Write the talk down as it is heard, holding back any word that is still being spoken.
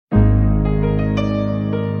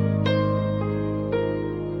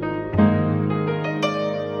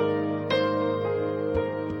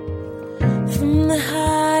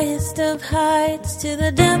highest of heights to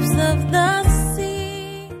the depths of the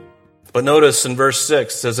sea. But notice in verse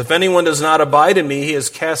 6, it says, if anyone does not abide in me, he is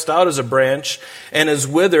cast out as a branch and is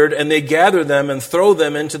withered, and they gather them and throw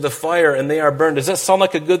them into the fire, and they are burned. Does that sound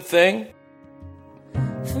like a good thing?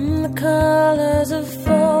 From the colors of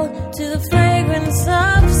fall to the fragrance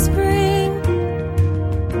of spring,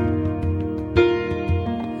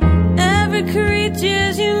 every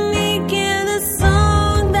creature's unique in the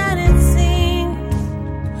song that it sings,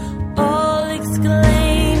 all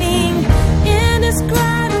exclaiming,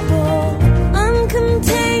 indescribable,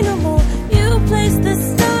 uncontainable. You place the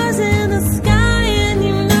stars in the sky and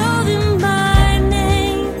you know them by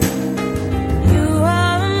name. You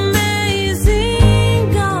are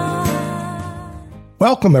amazing, God.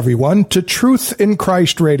 Welcome, everyone, to Truth in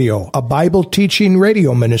Christ Radio, a Bible teaching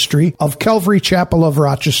radio ministry of Calvary Chapel of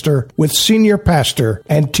Rochester with senior pastor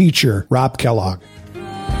and teacher Rob Kellogg.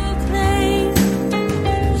 Proclaim,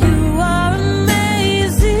 you are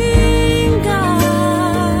amazing, God.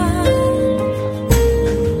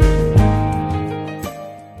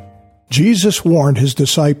 Jesus warned his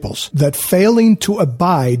disciples that failing to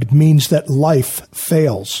abide means that life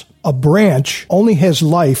fails. A branch only has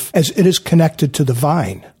life as it is connected to the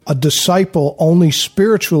vine. A disciple only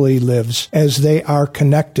spiritually lives as they are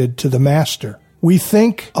connected to the Master. We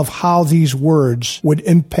think of how these words would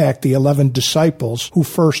impact the 11 disciples who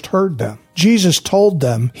first heard them. Jesus told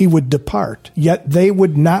them he would depart, yet they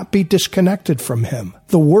would not be disconnected from him.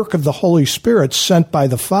 The work of the Holy Spirit sent by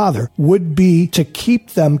the Father would be to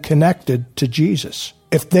keep them connected to Jesus.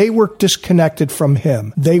 If they were disconnected from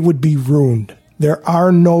him, they would be ruined. There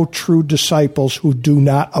are no true disciples who do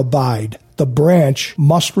not abide. The branch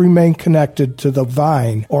must remain connected to the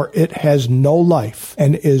vine, or it has no life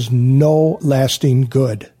and is no lasting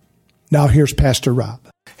good. Now here's Pastor Rob.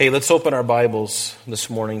 Hey, let's open our Bibles this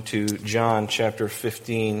morning to John chapter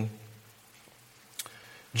 15.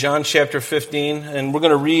 John chapter 15, and we're going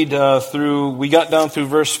to read we got down through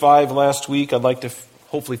verse 5 last week. I'd like to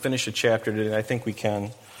hopefully finish a chapter today. I think we can.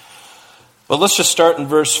 But let's just start in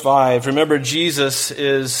verse 5. Remember, Jesus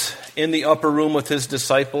is in the upper room with his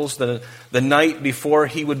disciples the night before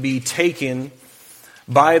he would be taken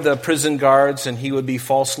by the prison guards and he would be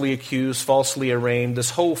falsely accused, falsely arraigned. This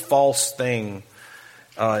whole false thing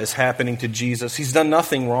is happening to Jesus. He's done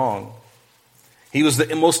nothing wrong. He was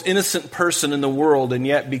the most innocent person in the world, and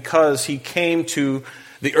yet because he came to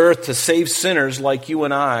the earth to save sinners like you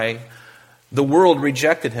and I, the world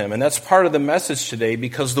rejected him. And that's part of the message today,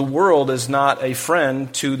 because the world is not a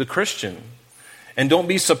friend to the Christian. And don't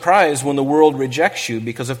be surprised when the world rejects you,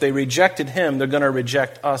 because if they rejected him, they're going to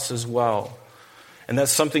reject us as well. And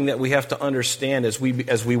that's something that we have to understand as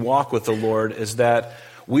we walk with the Lord, is that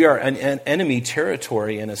we are an enemy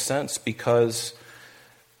territory in a sense, because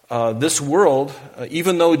this world,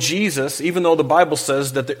 even though the Bible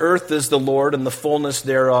says that the earth is the Lord and the fullness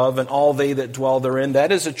thereof and all they that dwell therein,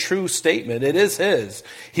 that is a true statement. It is his.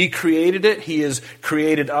 He created it. He has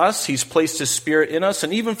created us. He's placed his Spirit in us.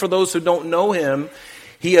 And even for those who don't know him,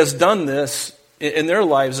 he has done this in their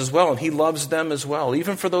lives as well. And he loves them as well.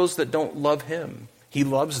 Even for those that don't love him, he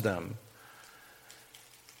loves them.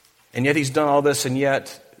 And yet he's done all this, and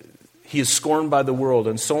yet he is scorned by the world,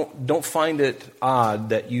 and so don't find it odd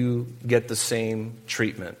that you get the same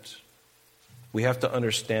treatment. We have to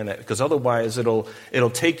understand that, because otherwise it'll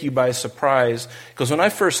take you by surprise. Because when I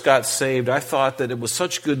first got saved, I thought that it was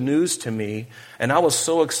such good news to me, and I was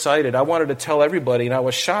so excited. I wanted to tell everybody, and I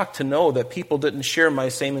was shocked to know that people didn't share my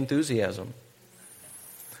same enthusiasm.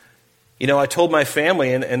 You know, I told my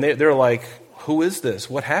family, and they're like, "Who is this?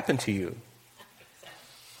 What happened to you?"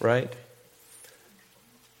 Right?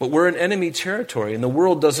 But we're in enemy territory, and the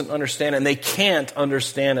world doesn't understand, and they can't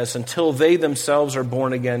understand us until they themselves are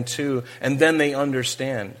born again too, and then they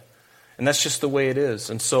understand. And that's just the way it is.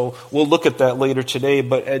 And so we'll look at that later today.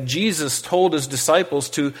 But Jesus told his disciples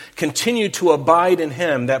to continue to abide in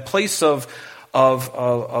him, that place of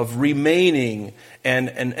remaining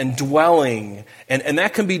and dwelling. And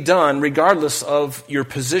that can be done regardless of your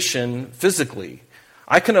position physically.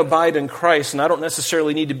 I can abide in Christ, and I don't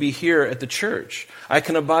necessarily need to be here at the church. I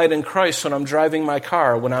can abide in Christ when I'm driving my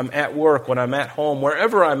car, when I'm at work, when I'm at home,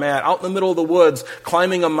 wherever I'm at, out in the middle of the woods,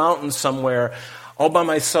 climbing a mountain somewhere, all by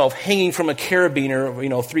myself, hanging from a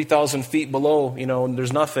carabiner, 3,000 feet below, and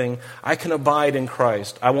there's nothing. I can abide in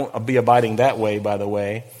Christ. I won't be abiding that way, by the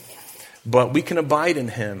way. But we can abide in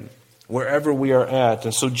him wherever we are at.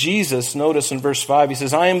 And so Jesus, notice in verse 5, he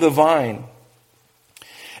says, "I am the vine,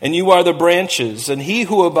 and you are the branches, and he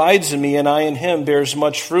who abides in me and I in him bears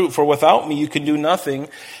much fruit, for without me you can do nothing.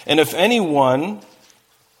 And if anyone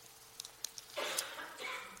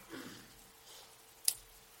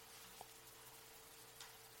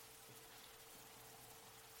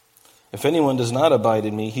If anyone does not abide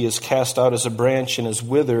in me, he is cast out as a branch and is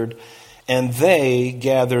withered, and they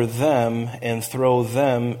gather them and throw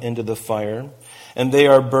them into the fire, and they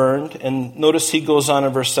are burned. And notice he goes on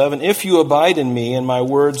in verse 7, if you abide in me and my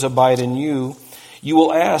words abide in you, you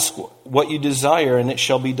will ask what you desire, and it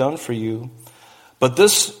shall be done for you. But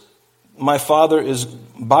my Father is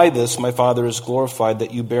glorified,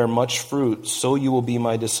 that you bear much fruit, so you will be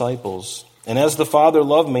my disciples. And as the Father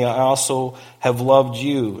loved me, I also have loved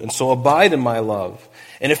you, and so abide in my love.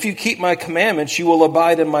 And if you keep my commandments, you will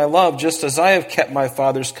abide in my love, just as I have kept my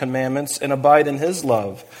Father's commandments and abide in his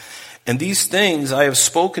love. And these things I have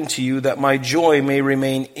spoken to you, that my joy may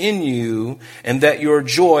remain in you, and that your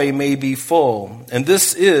joy may be full. And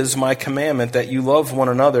this is my commandment, that you love one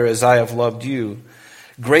another as I have loved you.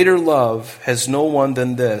 Greater love has no one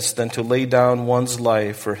than this, than to lay down one's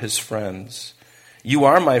life for his friends. You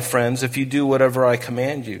are my friends if you do whatever I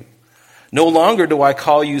command you. No longer do I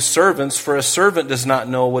call you servants, for a servant does not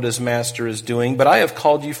know what his master is doing, but I have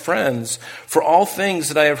called you friends, for all things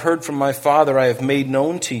that I have heard from my Father I have made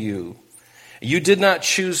known to you. You did not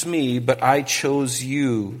choose me, but I chose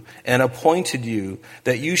you and appointed you,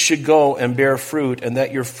 that you should go and bear fruit, and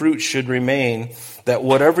that your fruit should remain, that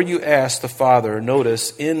whatever you ask the Father,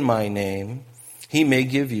 notice, in my name, he may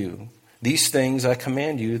give you. These things I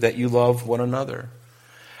command you, that you love one another.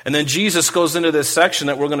 And then Jesus goes into this section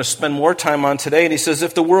that we're going to spend more time on today, and he says,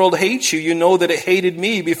 if the world hates you, you know that it hated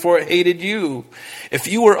me before it hated you. If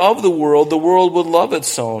you were of the world would love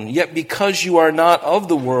its own. Yet because you are not of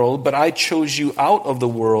the world, but I chose you out of the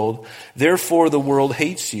world, therefore the world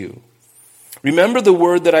hates you. Remember the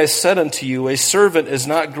word that I said unto you, a servant is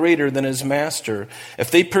not greater than his master.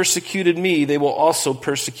 If they persecuted me, they will also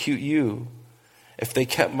persecute you. If they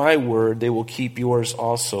kept my word, they will keep yours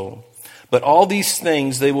also. But all these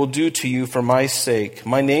things they will do to you for my sake,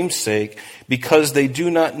 my name's sake, because they do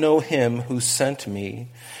not know him who sent me.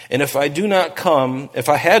 And if I had not come,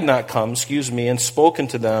 and spoken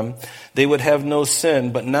to them, they would have no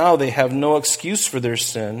sin, but now they have no excuse for their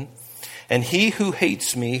sin. And he who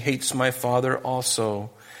hates me hates my Father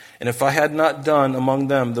also. And if I had not done among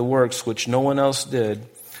them the works which no one else did,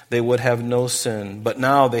 they would have no sin. But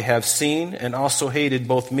now they have seen and also hated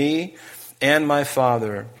both me and my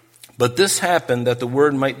Father. But this happened that the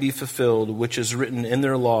word might be fulfilled, which is written in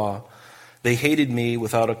their law. They hated me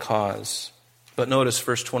without a cause. But notice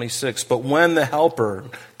verse 26, but when the Helper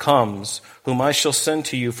comes, whom I shall send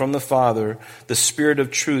to you from the Father, the Spirit of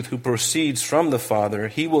truth who proceeds from the Father,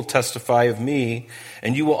 he will testify of me,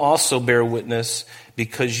 and you will also bear witness,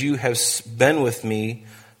 because you have been with me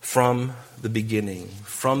from the beginning.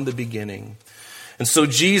 From the beginning. And so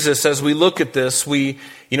Jesus, as we look at this, when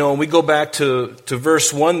we go back to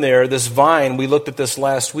verse 1 there, this vine, we looked at this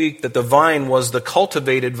last week, that the vine was, the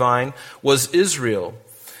cultivated vine, was Israel.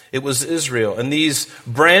 It was Israel. And these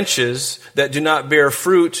branches that do not bear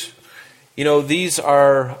fruit, these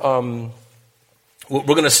are, we're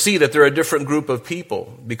going to see that they're a different group of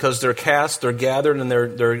people, because they're cast, they're gathered, and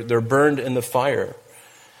they're burned in the fire.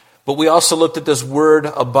 But we also looked at this word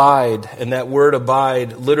abide, and that word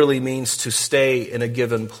abide literally means to stay in a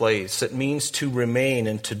given place. It means to remain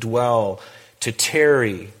and to dwell, to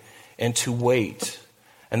tarry and to wait.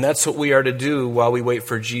 And that's what we are to do while we wait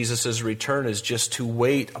for Jesus' return, is just to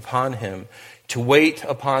wait upon him,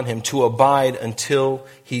 to abide until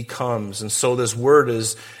he comes. And so this word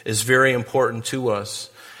is very important to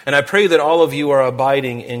us. And I pray that all of you are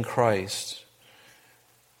abiding in Christ.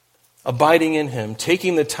 Abiding in him,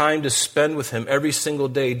 taking the time to spend with him every single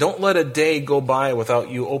day. Don't let a day go by without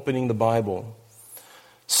you opening the Bible.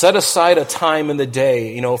 Set aside a time in the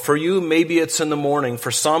day. For you, maybe it's in the morning. For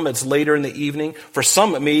some, it's later in the evening. For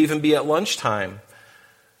some, it may even be at lunchtime.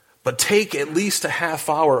 But take at least a half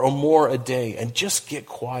hour or more a day and just get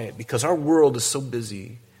quiet, because our world is so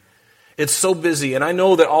busy. It's so busy. And I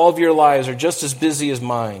know that all of your lives are just as busy as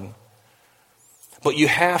mine. But you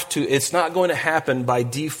have to, it's not going to happen by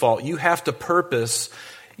default. You have to purpose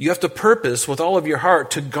with all of your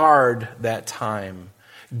heart to guard that time.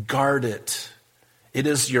 Guard it. It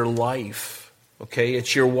is your life. Okay?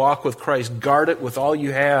 It's your walk with Christ. Guard it with all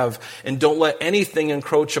you have, and don't let anything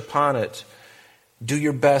encroach upon it. Do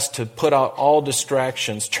your best to put out all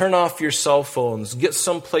distractions. Turn off your cell phones. Get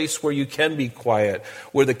someplace where you can be quiet,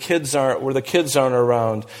 where the kids aren't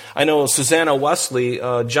around. I know Susanna Wesley,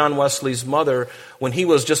 John Wesley's mother, when he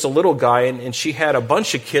was just a little guy, and she had a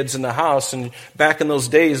bunch of kids in the house, and back in those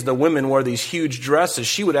days, the women wore these huge dresses.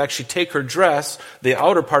 She would actually take her dress, the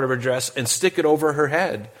outer part of her dress, and stick it over her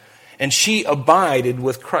head. And she abided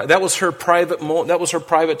with Christ. That was her private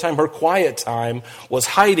time. Her quiet time was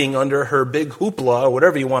hiding under her big hoopla, or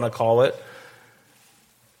whatever you want to call it.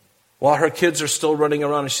 while her kids are still running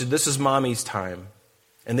around. And she said, this is mommy's time.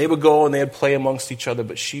 And they would go and they would play amongst each other,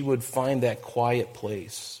 but she would find that quiet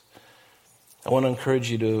place. I want to encourage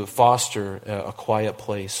you to foster a quiet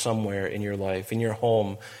place somewhere in your life, in your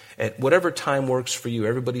home, at whatever time works for you.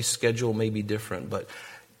 Everybody's schedule may be different, but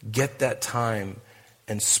get that time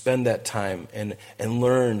and spend that time and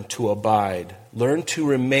learn to abide. Learn to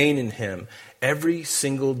remain in Him every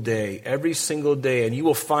single day, and you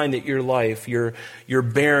will find that your life, your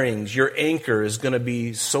bearings, your anchor is going to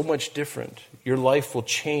be so much different. Your life will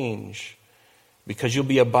change because you'll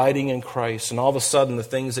be abiding in Christ, and all of a sudden the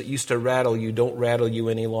things that used to rattle you don't rattle you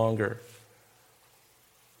any longer.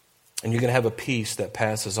 And you're going to have a peace that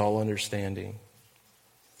passes all understanding.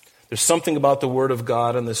 There's something about the Word of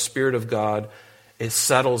God and the Spirit of God. It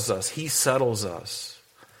settles us. He settles us.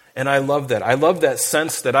 And I love that. I love that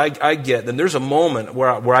sense that I get. Then there's a moment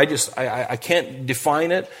where I can't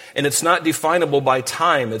define it, and it's not definable by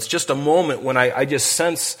time. It's just a moment when I just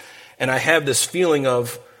sense and I have this feeling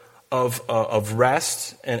of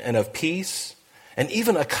rest and of peace and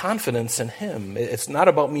even a confidence in Him. It's not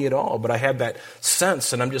about me at all, but I have that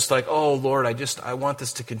sense, and I'm just like, oh, Lord, I want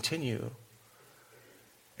this to continue.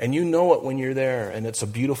 And you know it when you're there, and it's a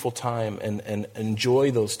beautiful time, and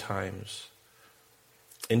enjoy those times.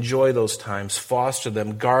 Enjoy those times. Foster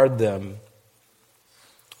them. Guard them.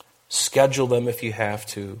 Schedule them if you have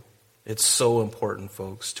to. It's so important,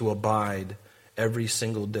 folks, to abide every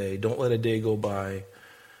single day. Don't let a day go by.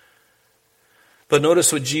 But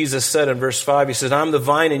notice what Jesus said in verse 5. He says, I'm the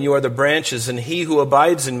vine and you are the branches, and he who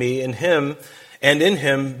abides in me, in Him, and in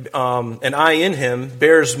Him, and I in Him,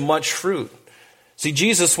 bears much fruit. See,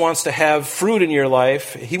 Jesus wants to have fruit in your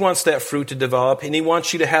life. He wants that fruit to develop, and He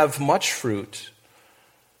wants you to have much fruit.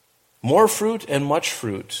 More fruit and much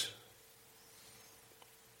fruit.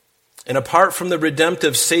 And apart from the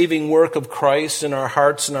redemptive saving work of Christ in our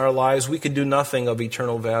hearts and our lives, we can do nothing of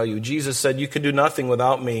eternal value. Jesus said, you can do nothing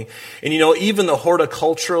without me. And even the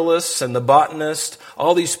horticulturalists and the botanists,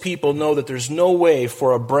 all these people know that there's no way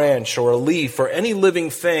for a branch or a leaf or any living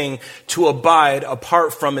thing to abide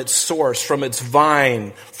apart from its source, from its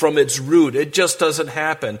vine, from its root. It just doesn't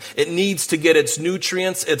happen. It needs to get its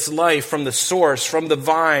nutrients, its life from the source, from the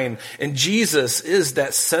vine. And Jesus is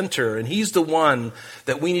that center, and He's the one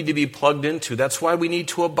that we need to be plugged into. That's why we need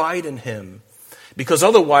to abide in Him. Because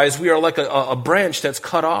otherwise we are like a branch that's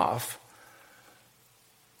cut off.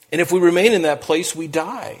 And if we remain in that place, we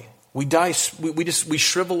die. We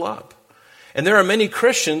shrivel up. And there are many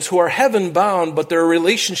Christians who are heaven bound, but their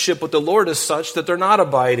relationship with the Lord is such that they're not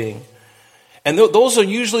abiding. And those are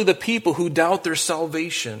usually the people who doubt their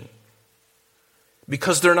salvation.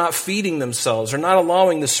 Because they're not feeding themselves. They're not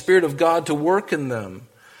allowing the Spirit of God to work in them.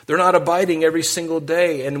 They're not abiding every single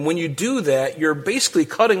day. And when you do that, you're basically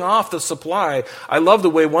cutting off the supply. I love the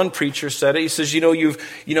way one preacher said it. He says,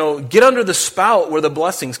 get under the spout where the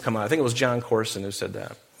blessings come out. I think it was John Corson who said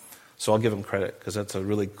that. So I'll give him credit because that's a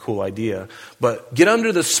really cool idea. But get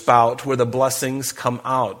under the spout where the blessings come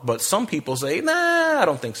out. But some people say, nah, I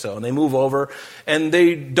don't think so. And they move over and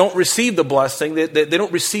they don't receive the blessing. They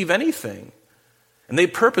don't receive anything. And they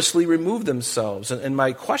purposely remove themselves. And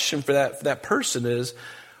my question for that person is,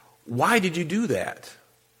 why did you do that?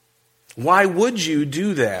 Why would you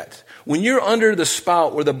do that? When you're under the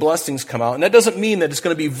spout where the blessings come out, and that doesn't mean that it's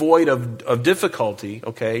going to be void of difficulty,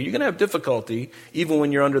 okay? You're going to have difficulty even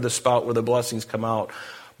when you're under the spout where the blessings come out.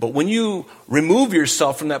 But when you remove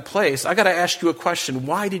yourself from that place, I got to ask you a question.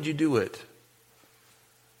 Why did you do it?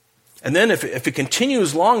 And then if it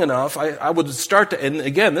continues long enough, I would start to, and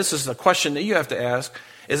again, this is a question that you have to ask,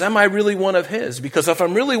 is am I really one of His? Because if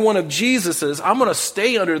I'm really one of Jesus's, I'm going to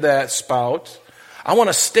stay under that spout. I want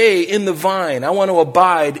to stay in the vine. I want to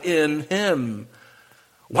abide in Him.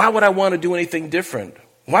 Why would I want to do anything different?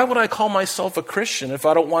 Why would I call myself a Christian if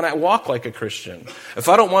I don't want to walk like a Christian? If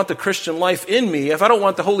I don't want the Christian life in me, if I don't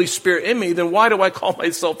want the Holy Spirit in me, then why do I call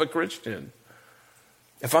myself a Christian?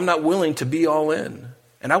 If I'm not willing to be all in.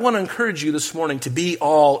 And I want to encourage you this morning to be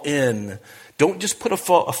all in. Don't just put a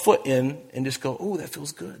foot in and just go, oh, that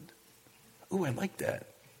feels good. Oh, I like that.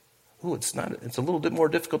 Oh, it's a little bit more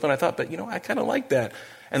difficult than I thought, but I kind of like that.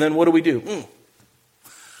 And then what do?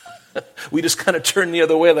 We just kind of turn the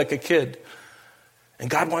other way like a kid. And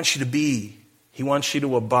God wants you to be. He wants you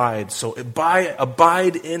to abide. So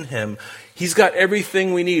abide in Him. He's got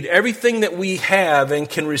everything we need. Everything that we have and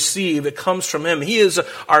can receive, it comes from Him. He is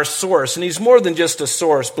our source. And He's more than just a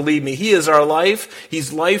source, believe me. He is our life.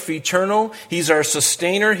 He's life eternal. He's our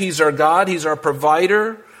sustainer. He's our God. He's our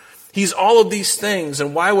provider. He's all of these things.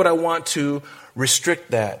 And why would I want to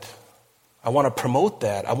restrict that? I want to promote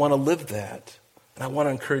that. I want to live that. And I want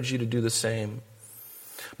to encourage you to do the same.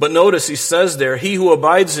 But notice he says there, he who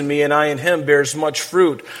abides in me and I in him bears much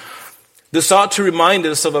fruit. This ought to remind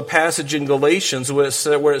us of a passage in Galatians where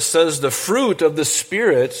it says the fruit of the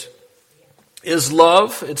Spirit is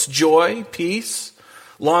love, it's joy, peace,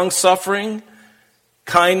 long-suffering,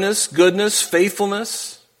 kindness, goodness,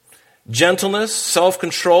 faithfulness, gentleness,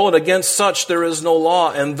 self-control, and against such there is no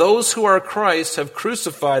law. And those who are Christ have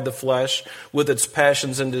crucified the flesh with its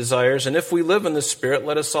passions and desires. And if we live in the Spirit,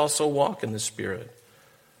 let us also walk in the Spirit.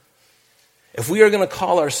 If we are going to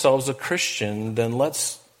call ourselves a Christian, then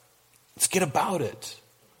let's get about it.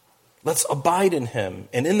 Let's abide in him.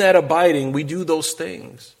 And in that abiding, we do those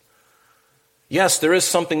things. Yes, there is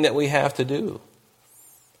something that we have to do.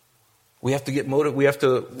 We have to get motivated.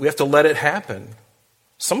 We have to let it happen.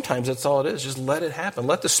 Sometimes that's all it is. Just let it happen.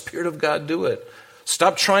 Let the Spirit of God do it.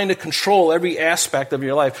 Stop trying to control every aspect of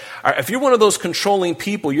your life. If you're one of those controlling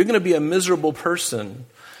people, you're going to be a miserable person,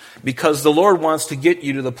 because the Lord wants to get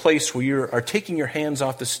you to the place where you are taking your hands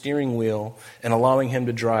off the steering wheel and allowing him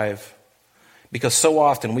to drive. Because so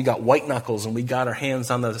often we got white knuckles and we got our hands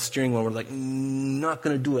on the steering wheel. We're like, not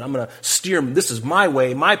going to do it. I'm going to steer. This is my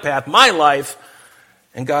way, my path, my life.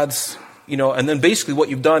 And God's, and then basically what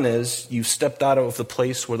you've done is you've stepped out of the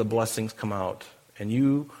place where the blessings come out. And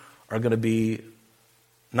you are going to be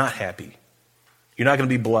not happy. You're not going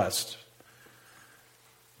to be blessed.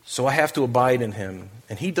 So I have to abide in him.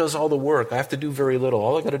 And he does all the work. I have to do very little.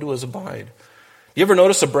 All I got to do is abide. You ever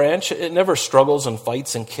notice a branch? It never struggles and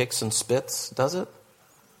fights and kicks and spits, does it?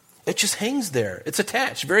 It just hangs there. It's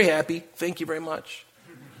attached. Very happy. Thank you very much.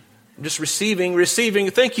 I'm just receiving.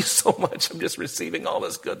 Thank you so much. I'm just receiving all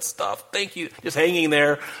this good stuff. Thank you. Just hanging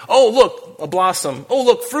there. Oh, look, a blossom. Oh,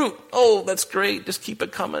 look, fruit. Oh, that's great. Just keep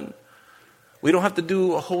it coming. We don't have to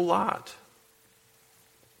do a whole lot.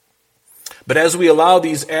 But as we allow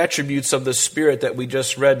these attributes of the Spirit that we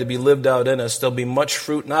just read to be lived out in us, there'll be much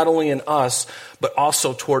fruit not only in us, but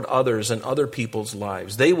also toward others and other people's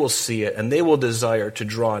lives. They will see it and they will desire to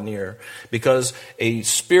draw near, because a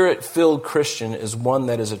Spirit-filled Christian is one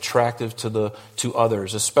that is attractive to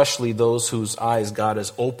others, especially those whose eyes God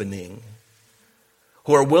is opening,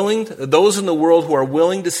 those in the world who are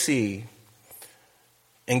willing to see.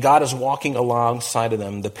 And God is walking alongside of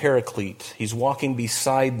them, the Paraclete. He's walking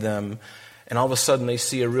beside them. And all of a sudden they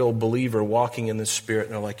see a real believer walking in the Spirit.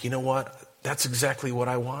 And they're like, you know what? That's exactly what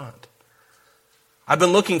I want. I've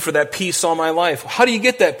been looking for that peace all my life. How do you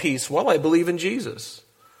get that peace? Well, I believe in Jesus.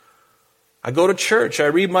 I go to church. I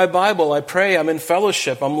read my Bible. I pray. I'm in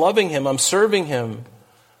fellowship. I'm loving him. I'm serving him.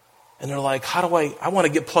 And they're like, I want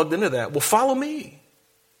to get plugged into that. Well, follow me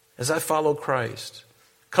as I follow Christ.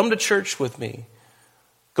 Come to church with me.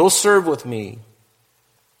 Go serve with me.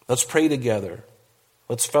 Let's pray together.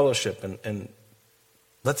 Let's fellowship and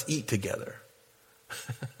let's eat together.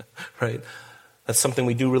 Right? That's something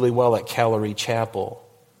we do really well at Calvary Chapel,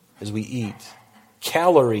 as we eat.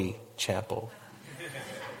 Calvary Chapel.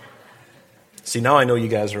 See, now I know you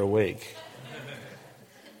guys are awake.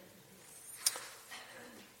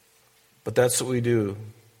 But that's what we do.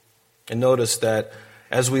 And notice that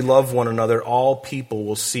as we love one another, all people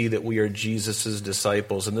will see that we are Jesus'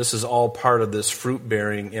 disciples. And this is all part of this fruit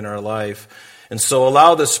bearing in our life. And so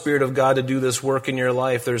allow the Spirit of God to do this work in your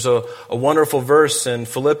life. There's a wonderful verse in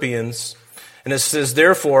Philippians, and it says,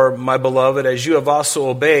 therefore, my beloved, as you have also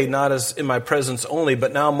obeyed, not as in my presence only,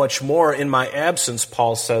 but now much more in my absence,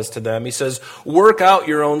 Paul says to them. He says, work out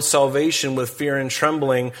your own salvation with fear and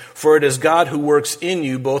trembling, for it is God who works in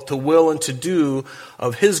you both to will and to do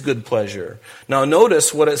of his good pleasure. Now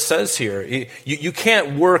notice what it says here. You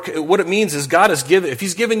can't work. What it means is God has given, if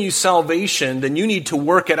he's given you salvation, then you need to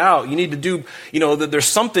work it out. You need to do, that there's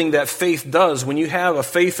something that faith does. When you have a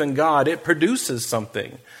faith in God, it produces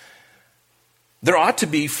something. There ought to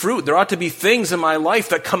be fruit. There ought to be things in my life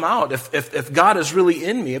that come out. If God is really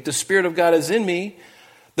in me, if the Spirit of God is in me,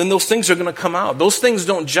 then those things are going to come out. Those things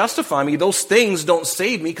don't justify me. Those things don't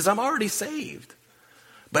save me, because I'm already saved.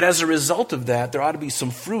 But as a result of that, there ought to be some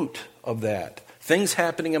fruit of that. Things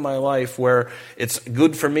happening in my life where it's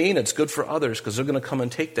good for me and it's good for others, because they're going to come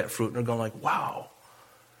and take that fruit and they're going like, wow,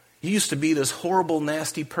 you used to be this horrible,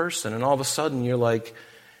 nasty person, and all of a sudden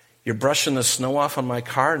you're brushing the snow off on my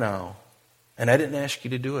car now. And I didn't ask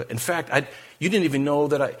you to do it. In fact, you didn't even know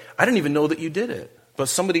that I didn't even know that you did it. But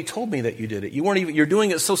somebody told me that you did it. You're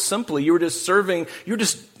doing it so simply. You were just serving, you're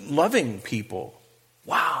just loving people.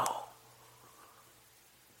 Wow.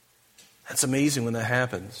 That's amazing when that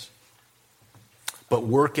happens. But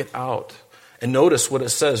work it out. And notice what it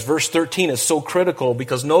says. Verse 13 is so critical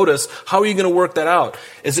because notice, how are you going to work that out?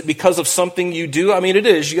 Is it because of something you do? I mean, it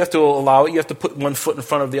is. You have to allow it. You have to put one foot in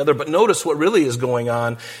front of the other. But notice what really is going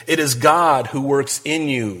on. It is God who works in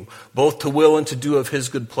you, both to will and to do of his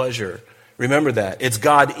good pleasure. Remember that. It's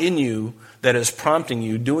God in you that is prompting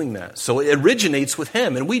you doing that. So it originates with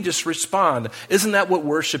him, and we just respond. Isn't that what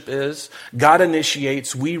worship is? God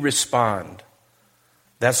initiates, we respond.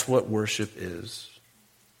 That's what worship is.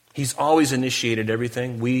 He's always initiated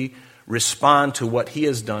everything. We respond to what he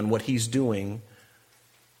has done, what he's doing,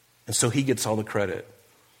 and so he gets all the credit.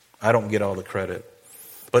 I don't get all the credit.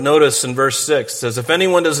 But notice in verse 6, it says, if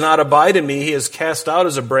anyone does not abide in me, he is cast out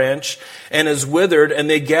as a branch and is withered, and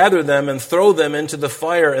they gather them and throw them into the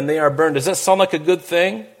fire, and they are burned. Does that sound like a good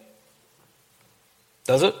thing?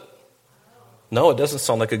 Does it? No, it doesn't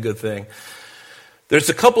sound like a good thing. There's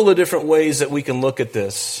a couple of different ways that we can look at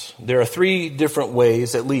this. There are three different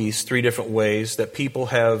ways, at least three different ways, that people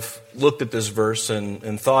have looked at this verse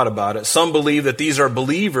and thought about it. Some believe that these are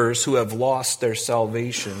believers who have lost their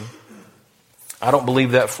salvation. I don't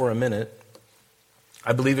believe that for a minute.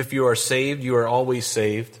 I believe if you are saved, you are always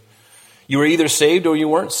saved. You were either saved or you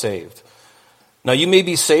weren't saved. Now, you may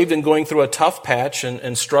be saved and going through a tough patch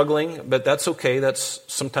and struggling, but that's okay.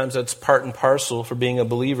 Sometimes that's part and parcel for being a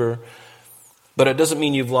believer. But it doesn't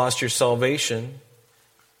mean you've lost your salvation.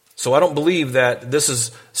 So I don't believe that this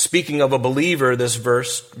is speaking of a believer, this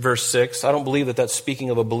verse 6. I don't believe that that's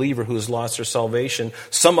speaking of a believer who has lost their salvation.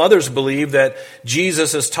 Some others believe that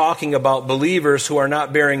Jesus is talking about believers who are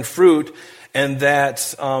not bearing fruit, and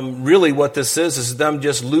that really what this is them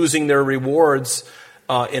just losing their rewards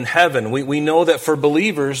in heaven. We know that for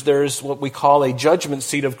believers there's what we call a judgment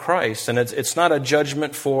seat of Christ, and it's not a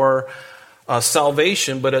judgment for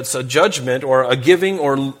salvation, but it's a judgment or a giving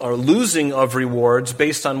or losing of rewards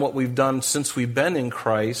based on what we've done since we've been in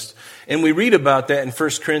Christ. And we read about that in 1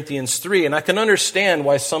 Corinthians 3. And I can understand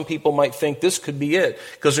why some people might think this could be it.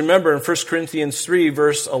 Because remember in 1 Corinthians 3,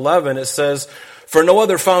 verse 11, it says, for no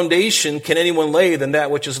other foundation can anyone lay than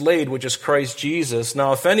that which is laid, which is Christ Jesus.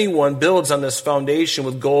 Now, if anyone builds on this foundation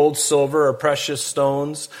with gold, silver, or precious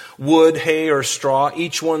stones, wood, hay, or straw,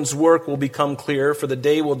 each one's work will become clear, for the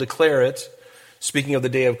day will declare it. Speaking of the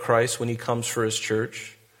day of Christ when he comes for his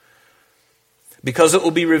church. Because it will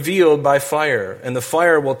be revealed by fire, and the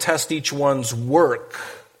fire will test each one's work.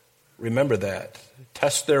 Remember that.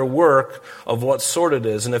 Test their work of what sort it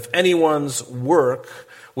is. And if anyone's work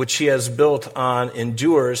which he has built on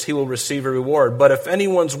endures, he will receive a reward. But if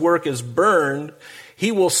anyone's work is burned,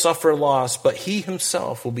 he will suffer loss, but he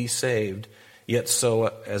himself will be saved, yet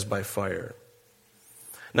so as by fire.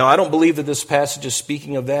 Now, I don't believe that this passage is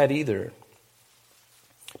speaking of that either.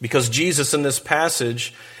 Because Jesus in this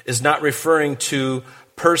passage is not referring to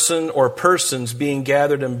person or persons being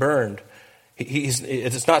gathered and burned.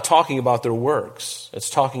 It's not talking about their works. It's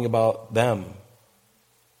talking about them.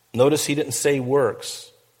 Notice he didn't say works.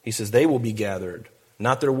 He says they will be gathered.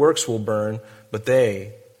 Not their works will burn, but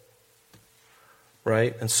they.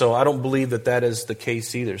 Right? And so I don't believe that that is the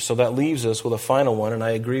case either. So that leaves us with a final one, and I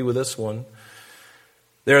agree with this one.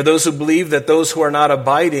 There are those who believe that those who are not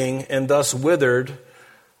abiding and thus withered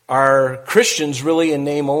are Christians really in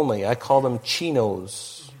name only. I call them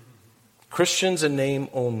chinos. Christians in name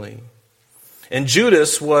only. And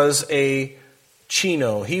Judas was a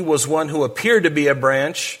chino. He was one who appeared to be a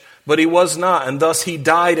branch, but he was not. And thus he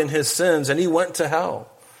died in his sins and he went to hell.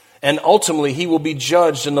 And ultimately he will be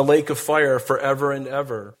judged in the lake of fire forever and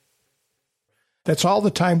ever. That's all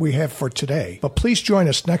the time we have for today. But please join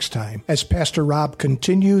us next time as Pastor Rob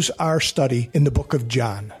continues our study in the book of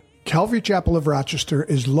John. Calvary Chapel of Rochester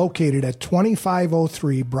is located at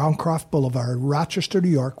 2503 Browncroft Boulevard, Rochester, New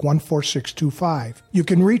York, 14625. You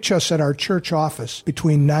can reach us at our church office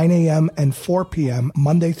between 9 a.m. and 4 p.m.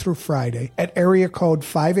 Monday through Friday at area code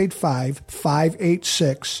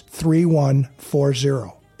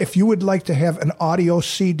 585-586-3140. If you would like to have an audio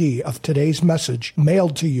CD of today's message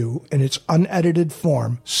mailed to you in its unedited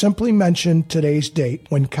form, simply mention today's date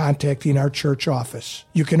when contacting our church office.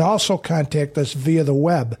 You can also contact us via the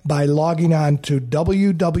web by logging on to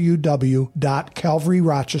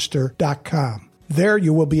www.calvaryrochester.com. There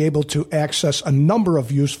you will be able to access a number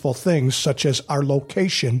of useful things such as our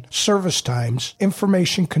location, service times,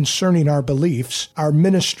 information concerning our beliefs, our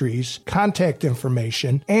ministries, contact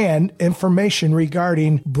information, and information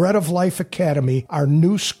regarding Bread of Life Academy, our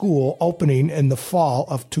new school opening in the fall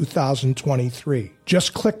of 2023.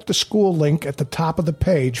 Just click the school link at the top of the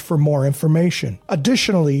page for more information.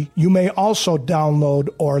 Additionally, you may also download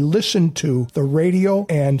or listen to the radio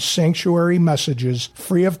and sanctuary messages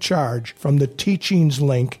free of charge from the teaching teachings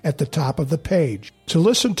link at the top of the page. To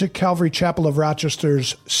listen to Calvary Chapel of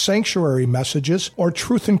Rochester's Sanctuary messages or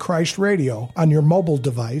Truth in Christ Radio on your mobile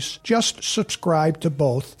device, just subscribe to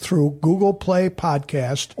both through Google Play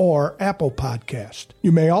Podcast or Apple Podcast.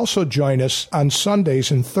 You may also join us on Sundays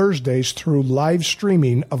and Thursdays through live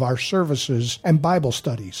streaming of our services and Bible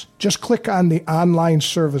studies. Just click on the online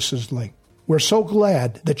services link. We're so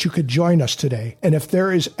glad that you could join us today, and if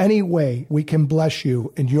there is any way we can bless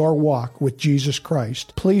you in your walk with Jesus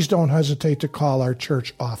Christ, please don't hesitate to call our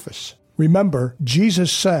church office. Remember,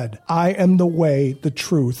 Jesus said, "I am the way, the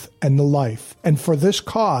truth, and the life, and for this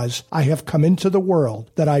cause I have come into the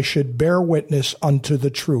world, that I should bear witness unto the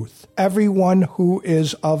truth. Everyone who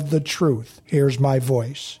is of the truth hears my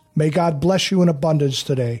voice." May God bless you in abundance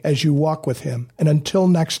today as you walk with Him, and until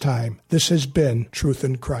next time, this has been Truth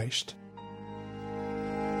in Christ.